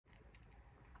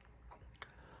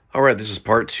All right, this is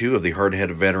part two of the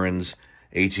Hard-Headed Veterans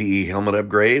ATE helmet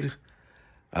upgrade.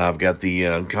 I've got the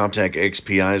Comtac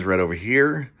XPis right over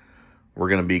here. We're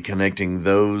going to be connecting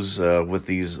those with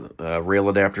these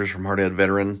rail adapters from Hard-Headed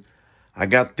Veteran. I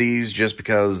got these just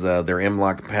because they're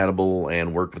M-Lock compatible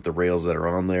and work with the rails that are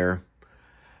on there.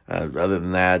 Other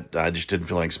than that, I just didn't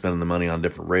feel like spending the money on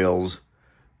different rails,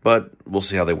 but we'll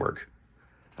see how they work.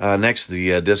 Next,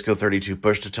 the Disco 32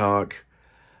 push-to-talk.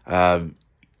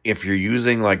 If you're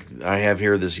using, like I have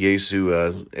here, this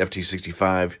Yaesu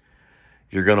FT-65,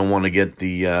 you're going to want to get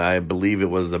the, I believe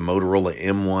it was the Motorola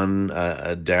M1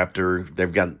 adapter.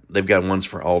 They've got ones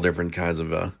for all different kinds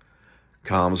of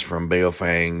comms, from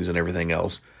Baofangs and everything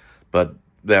else. But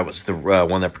that was the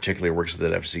one that particularly works with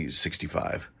that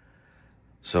FT-65.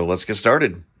 So let's get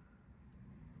started.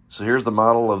 So here's the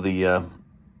model of the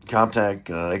Comtac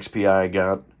XPi I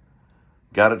got.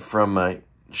 Got it from,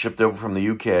 shipped over from the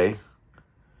UK.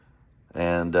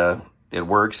 And it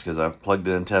works because I've plugged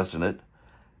it and tested it.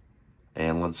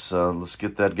 And let's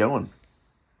get that going.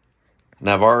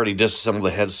 Now I've already disassembled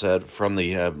the headset from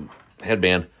the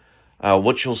headband.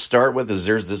 What you'll start with is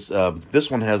there's this.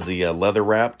 This one has the leather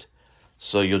wrapped,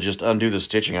 so you'll just undo the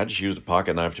stitching. I just used a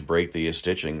pocket knife to break the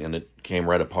stitching, and it came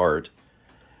right apart.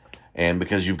 And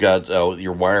because you've got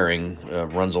your wiring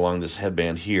runs along this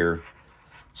headband here,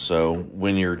 so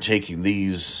when you're taking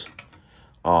these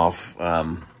off.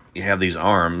 You have these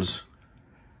arms,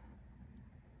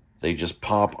 they just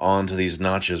pop onto these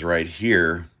notches right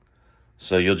here.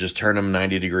 So you'll just turn them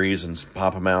 90 degrees and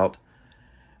pop them out.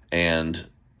 And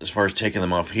as far as taking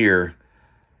them off here,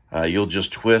 you'll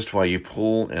just twist while you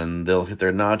pull and they'll hit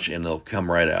their notch and they'll come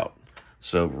right out.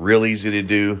 So real easy to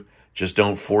do. Just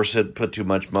don't force it, put too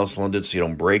much muscle into it so you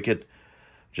don't break it.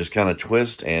 Just kind of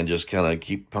twist and just kind of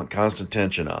keep constant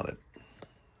tension on it.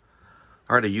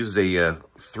 All right, I used a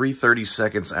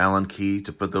 3/32 Allen key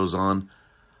to put those on.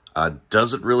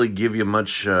 Doesn't really give you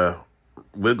much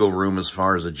wiggle room as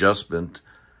far as adjustment.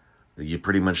 You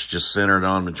pretty much just center it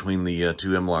on between the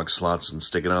two M-Lock slots and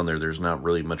stick it on there. There's not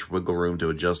really much wiggle room to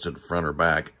adjust it front or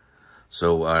back.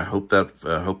 So I hope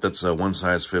that's one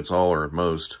size fits all, or at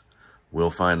most. We'll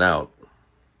find out.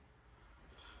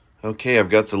 Okay, I've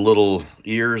got the little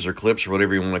ears or clips or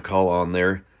whatever you want to call on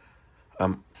there.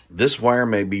 This wire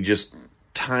may be just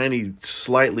tiny,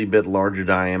 slightly bit larger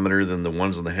diameter than the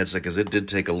ones on the headset, because it did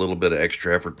take a little bit of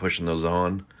extra effort pushing those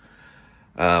on.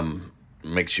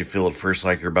 Makes you feel at first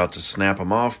like you're about to snap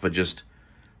them off, but just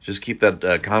keep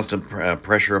that constant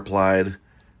pressure applied,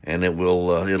 and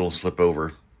it'll slip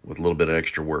over with a little bit of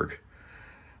extra work.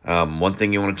 One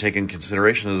thing you want to take in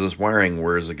consideration is this wiring.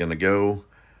 Where is it going to go?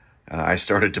 I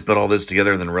started to put all this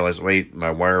together and then realized, wait, my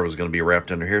wire was going to be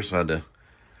wrapped under here, so I had to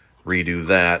redo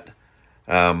that.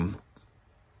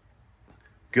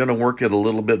 Gonna work it a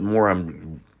little bit more.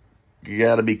 You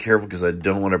gotta be careful because I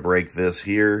don't want to break this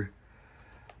here.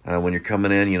 When you're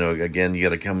coming in, again, you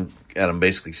gotta come at them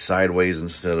basically sideways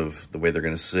instead of the way they're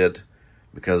gonna sit,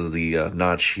 because the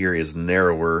notch here is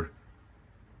narrower,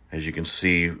 as you can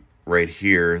see right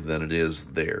here, than it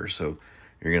is there. So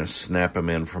you're gonna snap them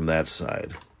in from that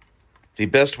side. The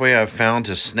best way I've found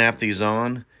to snap these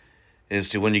on is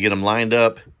to, when you get them lined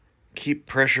up, keep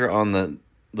pressure on the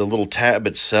little tab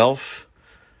itself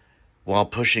while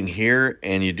pushing here,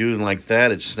 and you do it like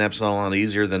that, it snaps on a lot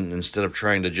easier than instead of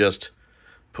trying to just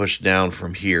push down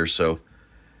from here. So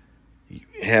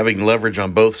having leverage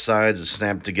on both sides is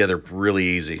snapped together really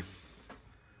easy.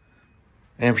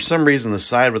 And for some reason, the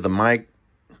side with the mic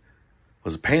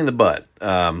was a pain in the butt.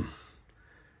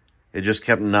 It just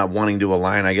kept not wanting to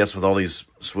align. I guess with all these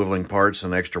swiveling parts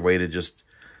and extra weight,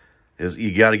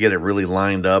 you got to get it really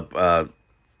lined up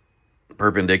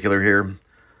perpendicular here.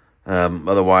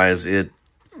 Otherwise, it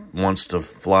wants to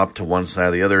flop to one side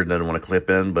or the other. It doesn't want to clip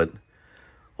in, but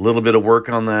a little bit of work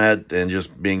on that and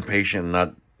just being patient and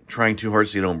not trying too hard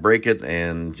so you don't break it,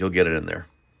 and you'll get it in there.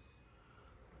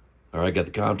 All right, got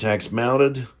the contacts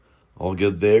mounted. All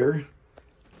good there.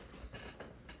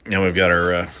 Now we've got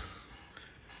our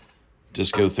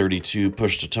Disco 32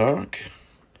 push-to-talk.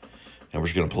 And we're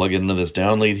just going to plug it into this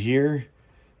down lead here,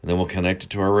 and then we'll connect it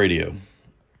to our radio.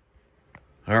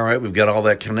 All right, we've got all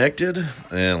that connected,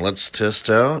 and let's test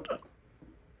out. Voice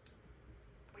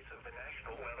of the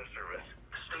National Weather Service,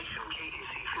 station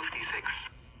KEC 56,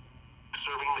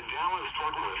 serving the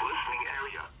Dallas-Fort Worth listening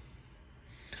area.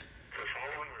 The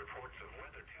following reports of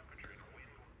weather, temperature, and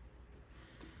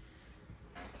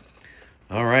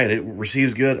wind. All right, it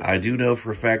receives good. I do know for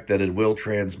a fact that it will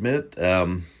transmit.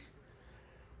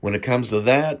 When it comes to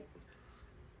that,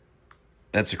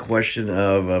 that's a question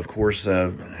of course,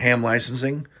 ham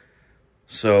licensing.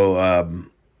 So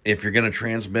if you're going to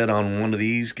transmit on one of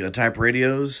these type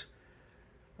radios,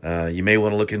 you may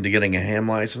want to look into getting a ham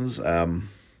license.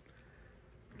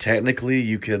 Technically,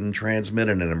 you can transmit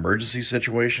in an emergency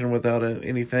situation without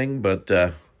anything, but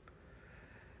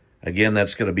again,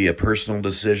 that's going to be a personal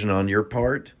decision on your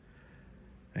part,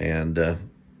 and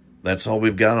that's all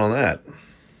we've got on that.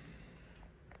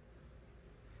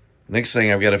 Next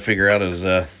thing I've got to figure out is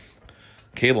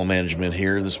cable management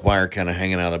here. This wire kind of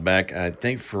hanging out of back. I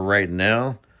think for right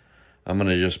now, I'm going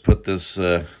to just put this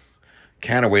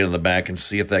counterweight on the back and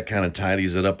see if that kind of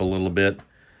tidies it up a little bit.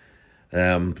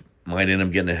 Might end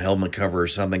up getting a helmet cover or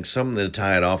something to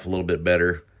tie it off a little bit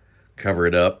better, cover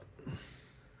it up.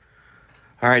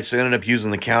 All right, so I ended up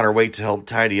using the counterweight to help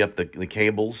tidy up the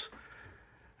cables.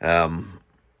 I'm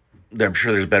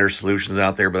sure there's better solutions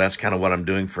out there, but that's kind of what I'm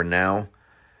doing for now.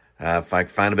 If I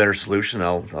find a better solution,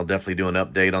 I'll definitely do an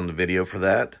update on the video for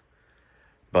that.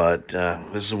 But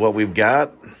this is what we've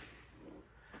got.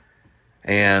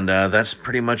 And that's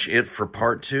pretty much it for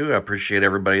part 2. I appreciate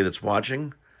everybody that's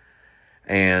watching.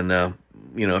 And,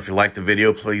 if you like the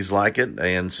video, please like it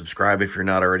and subscribe if you're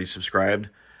not already subscribed.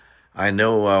 I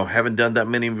know I haven't done that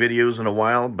many videos in a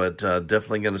while, but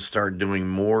definitely going to start doing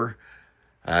more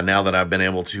now that I've been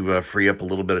able to free up a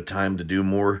little bit of time to do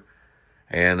more.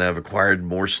 And I've acquired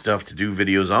more stuff to do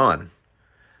videos on.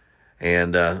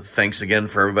 And thanks again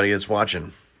for everybody that's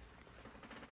watching.